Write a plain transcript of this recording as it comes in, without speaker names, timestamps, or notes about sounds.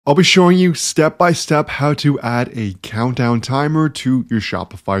I'll be showing you step by step how to add a countdown timer to your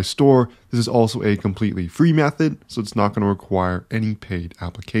Shopify store. This is also a completely free method, so it's not going to require any paid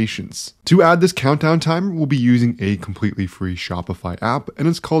applications. To add this countdown timer, we'll be using a completely free Shopify app, and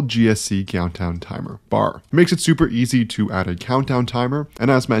it's called GSC Countdown Timer Bar. It makes it super easy to add a countdown timer, and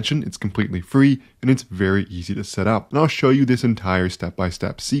as mentioned, it's completely free, and it's very easy to set up. And I'll show you this entire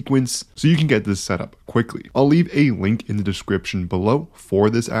step-by-step sequence so you can get this set up quickly. I'll leave a link in the description below for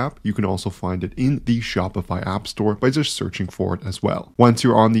this app. You can also find it in the Shopify App Store by just searching for it as well. Once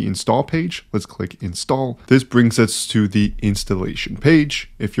you're on the install page, let's click install. This brings us to the installation page.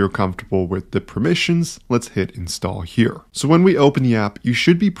 If you're comfortable with the permissions, let's hit install here. So when we open the app, you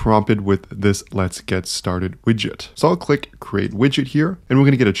should be prompted with this let's get started widget. So I'll click create widget here, and we're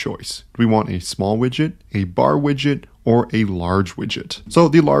going to get a choice. Do we want a small widget, a bar widget, or a large widget? So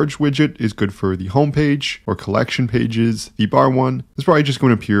the large widget is good for the home page or collection pages. The bar one is probably just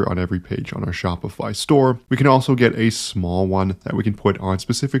going to appear on every page on our Shopify store. We can also get a small one that we can put on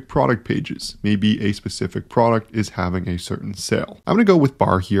specific product pages. Maybe a specific product is having a certain sale. I'm going to go with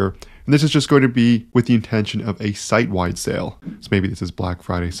bar here. And this is just going to be with the intention of a site-wide sale. So maybe this is Black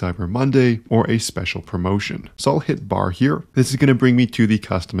Friday, Cyber Monday, or a special promotion. So I'll hit bar here. This is going to bring me to the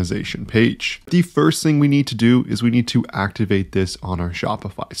customization page. The first thing we need to do is we need to activate this on our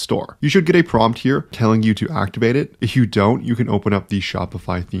Shopify store. You should get a prompt here telling you to activate it. If you don't, you can open up the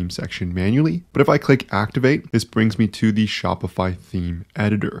Shopify theme section manually. But if I click activate, this brings me to the Shopify theme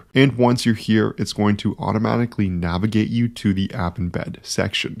editor. And once you're here, it's going to automatically navigate you to the app embed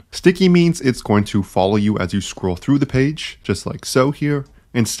section. Sticky means it's going to follow you as you scroll through the page, just like so here.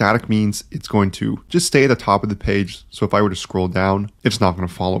 And static means it's going to just stay at the top of the page. So if I were to scroll down, it's not going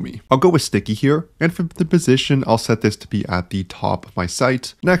to follow me. I'll go with sticky here. And for the position, I'll set this to be at the top of my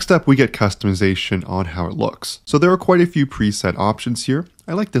site. Next up, we get customization on how it looks. So there are quite a few preset options here.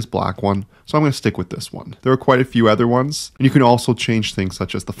 I like this black one, so I'm going to stick with this one. There are quite a few other ones, and you can also change things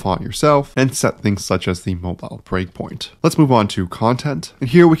such as the font yourself and set things such as the mobile breakpoint. Let's move on to content, and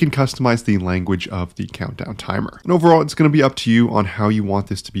here we can customize the language of the countdown timer. And overall, it's going to be up to you on how you want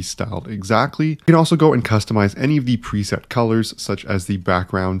this to be styled exactly. You can also go and customize any of the preset colors, such as the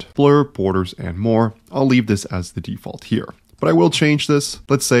background, blur, borders, and more. I'll leave this as the default here. But I will change this.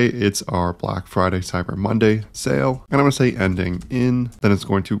 Let's say it's our Black Friday, Cyber Monday sale. And I'm going to say ending in, then it's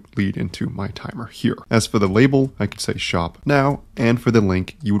going to lead into my timer here. As for the label, I could say shop now. And for the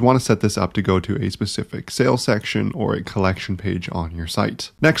link, you would want to set this up to go to a specific sales section or a collection page on your site.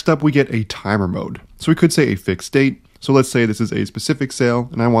 Next up, we get a timer mode. So we could say a fixed date. So let's say this is a specific sale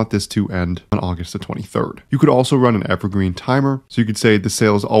and I want this to end on August the 23rd. You could also run an evergreen timer. So you could say the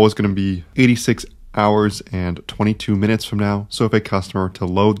sale is always going to be 86 hours and 22 minutes from now. So if a customer to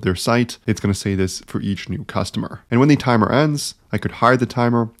load their site, it's going to say this for each new customer. And when the timer ends, I could hide the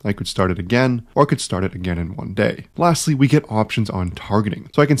timer, I could start it again, or I could start it again in one day. Lastly, we get options on targeting.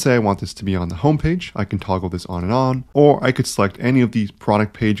 So I can say I want this to be on the homepage. I can toggle this on and on, or I could select any of these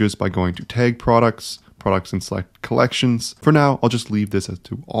product pages by going to tag products and select collections. For now, I'll just leave this as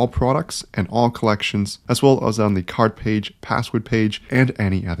to all products and all collections, as well as on the cart page, password page, and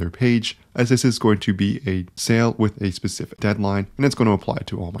any other page, as this is going to be a sale with a specific deadline, and it's going to apply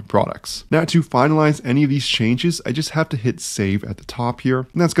to all my products. Now, to finalize any of these changes, I just have to hit save at the top here,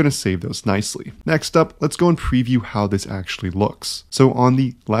 and that's going to save those nicely. Next up, let's go and preview how this actually looks. So on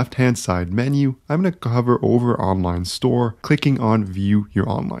the left-hand side menu, I'm going to hover over Online Store, clicking on View Your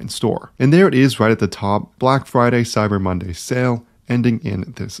Online Store. And there it is right at the top, Black Friday, Cyber Monday sale, ending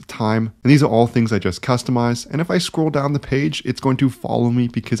in this time. And these are all things I just customized. And if I scroll down the page, it's going to follow me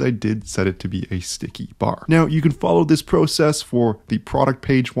because I did set it to be a sticky bar. Now you can follow this process for the product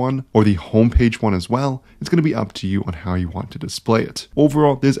page one or the home page one as well. It's going to be up to you on how you want to display it.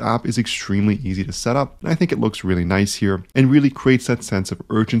 Overall, this app is extremely easy to set up. And I think it looks really nice here and really creates that sense of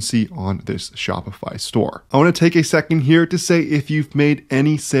urgency on this Shopify store. I want to take a second here to say if you've made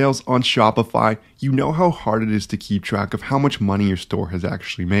any sales on Shopify, you know how hard it is to keep track of how much money your store has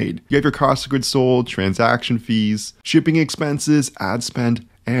actually made. You have your cost of goods sold, transaction fees, shipping expenses, ad spend,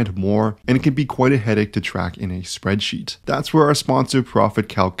 and more, and it can be quite a headache to track in a spreadsheet. That's where our sponsor Profit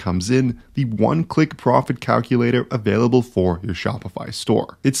Calc comes in, the one-click profit calculator available for your Shopify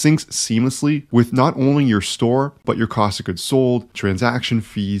store. It syncs seamlessly with not only your store, but your cost of goods sold, transaction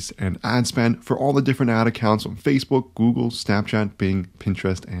fees, and ad spend for all the different ad accounts on Facebook, Google, Snapchat, Bing,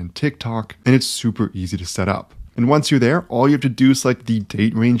 Pinterest, and TikTok, and it's super easy to set up. And once you're there, all you have to do is select the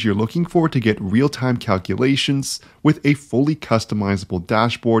date range you're looking for to get real-time calculations with a fully customizable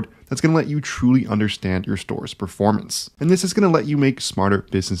dashboard that's going to let you truly understand your store's performance. And this is going to let you make smarter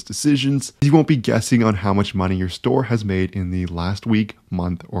business decisions. You won't be guessing on how much money your store has made in the last week,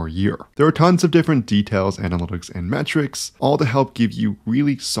 month, or year. There are tons of different details, analytics, and metrics, all to help give you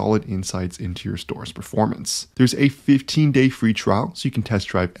really solid insights into your store's performance. There's a 15-day free trial, so you can test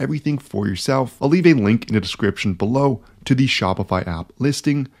drive everything for yourself. I'll leave a link in the description below to the Shopify app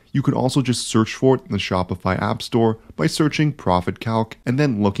listing. You can also just search for it in the Shopify App Store by searching Profit Calc and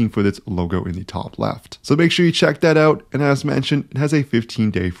then looking for its logo in the top left. So make sure you check that out. And as mentioned, it has a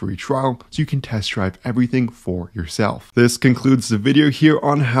 15-day free trial, so you can test drive everything for yourself. This concludes the video here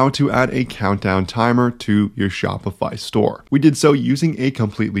on how to add a countdown timer to your Shopify store. We did so using a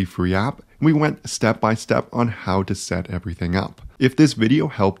completely free app, and we went step by step on how to set everything up. If this video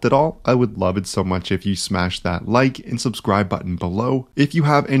helped at all, I would love it so much if you smash that like and subscribe button below. If you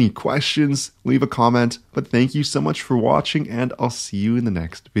have any questions, leave a comment, but thank you so much for watching, and I'll see you in the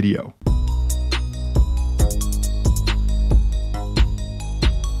next video.